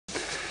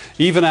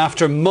Even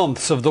after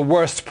months of the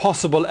worst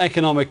possible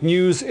economic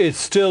news, it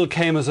still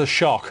came as a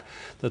shock.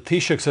 The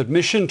Taoiseach's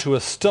admission to a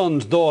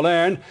stunned Dáil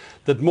Éireann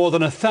that more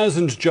than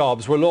 1,000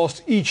 jobs were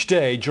lost each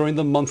day during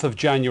the month of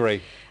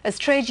January. As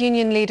trade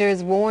union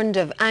leaders warned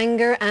of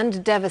anger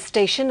and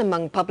devastation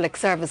among public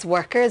service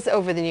workers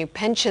over the new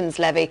pensions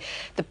levy,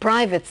 the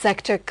private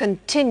sector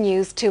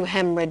continues to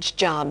hemorrhage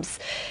jobs.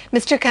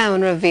 Mr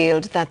Cowan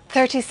revealed that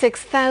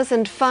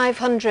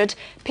 36,500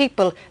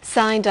 people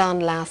signed on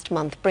last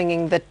month,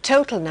 bringing the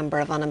total number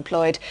of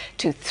unemployed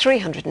to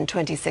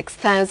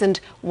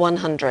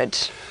 326,100.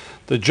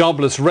 The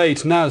jobless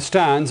rate now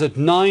stands at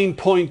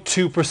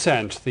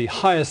 9.2%, the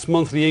highest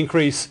monthly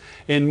increase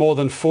in more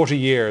than 40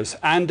 years,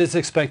 and is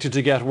expected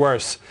to get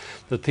worse.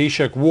 The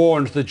Taoiseach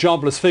warned the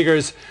jobless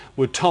figures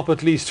would top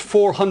at least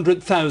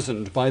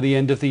 400,000 by the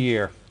end of the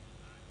year.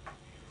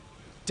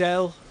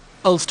 Dell,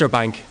 Ulster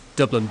Bank,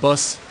 Dublin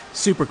Bus,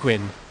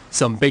 Superquinn,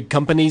 some big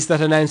companies that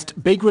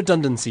announced big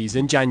redundancies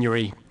in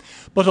January.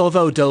 But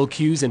although dole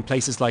queues in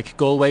places like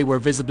Galway were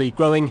visibly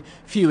growing,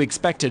 few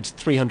expected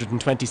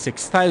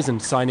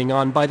 326,000 signing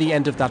on by the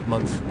end of that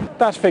month.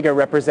 That figure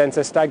represents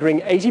a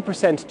staggering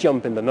 80%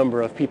 jump in the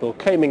number of people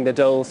claiming the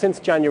dole since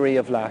January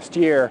of last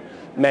year.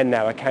 Men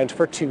now account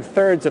for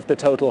 2/3 of the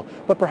total,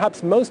 but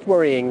perhaps most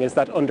worrying is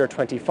that under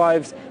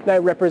 25s now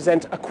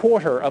represent a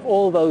quarter of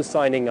all those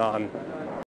signing on.